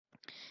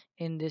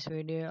In this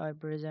video, I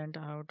present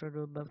how to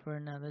do buffer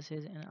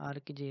analysis in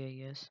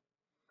ArcGIS.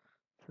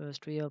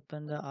 First, we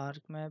open the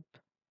ArcMap,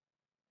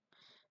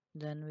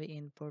 then we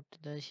input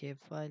the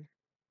shapefile.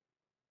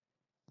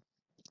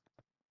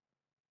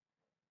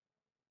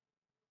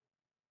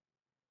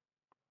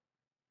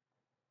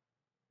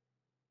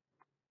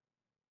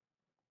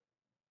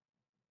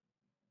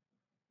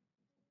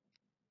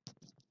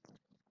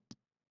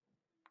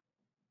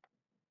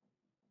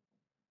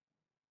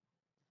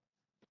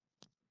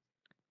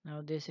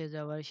 Now this is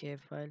our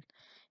shapefile.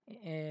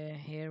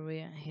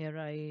 Here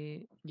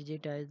I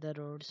digitize the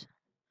roads.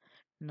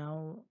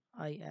 Now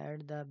I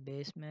add the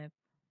base map.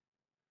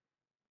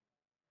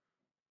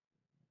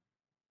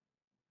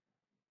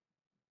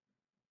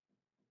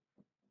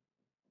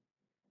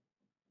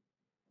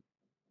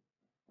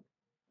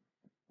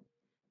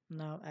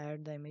 Now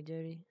add the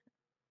imagery.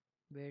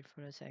 Wait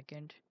for a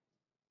second.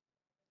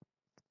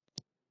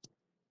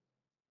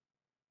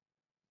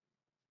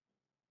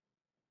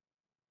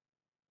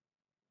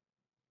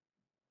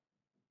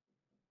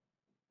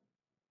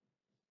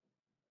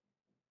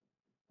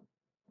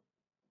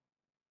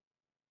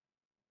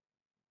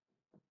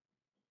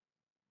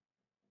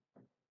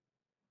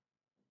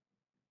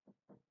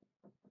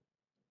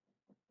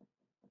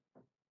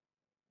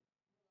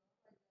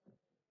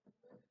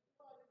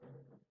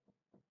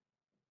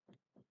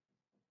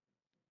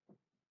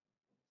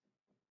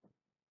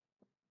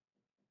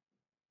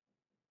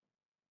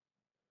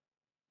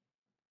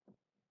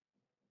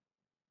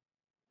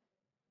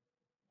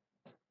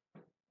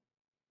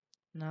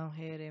 Now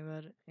here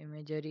our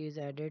imagery is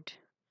added.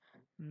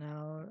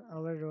 Now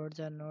our roads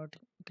are not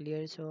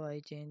clear, so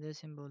I change the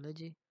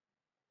symbology.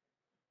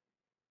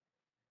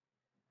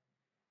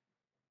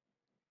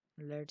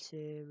 Let's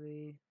say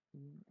we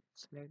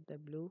select the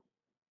blue,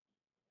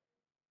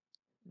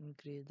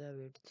 increase the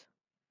width.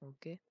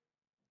 Okay,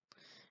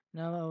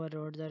 now our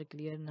roads are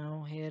clear.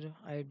 Now here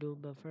I do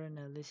buffer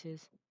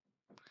analysis.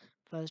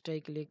 First I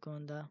click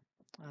on the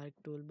arc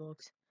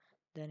toolbox,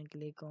 then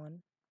click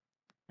on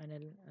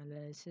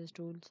analysis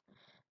tools,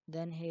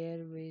 then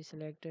here we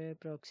select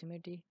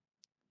proximity.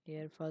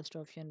 Here first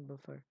option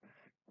buffer,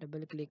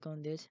 double click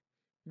on this.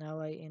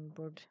 Now I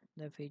input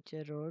the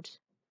feature roads.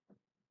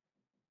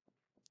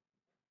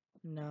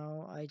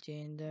 Now I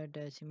change the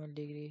decimal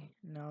degree.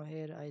 Now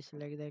here I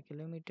select the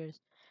kilometers,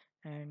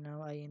 and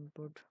now I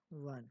input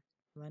 1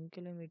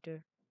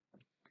 kilometer.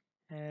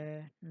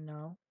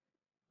 Now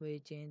we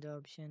change the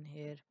option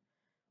here,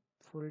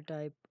 full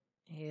type.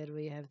 Here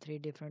we have three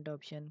different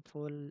option,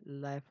 full,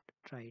 left,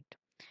 right.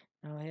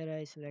 Now here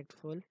I select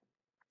full.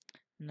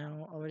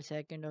 Now our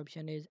second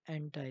option is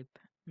n type.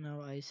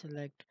 Now I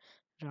select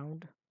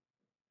round.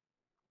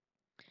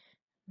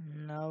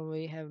 Now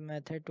we have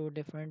method, two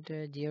different,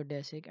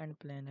 geodesic and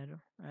planar.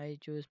 I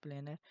choose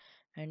planar,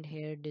 and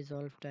here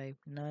dissolve type,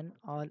 none,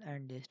 all,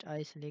 and list.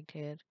 I select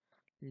here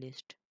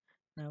list.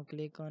 Now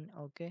click on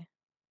OK.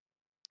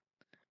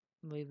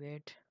 We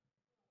wait.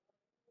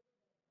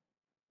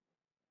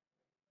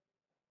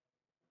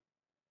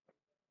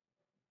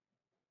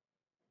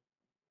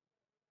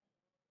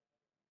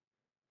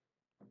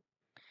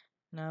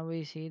 Now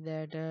we see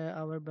that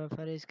our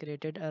buffer is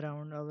created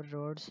around our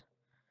roads.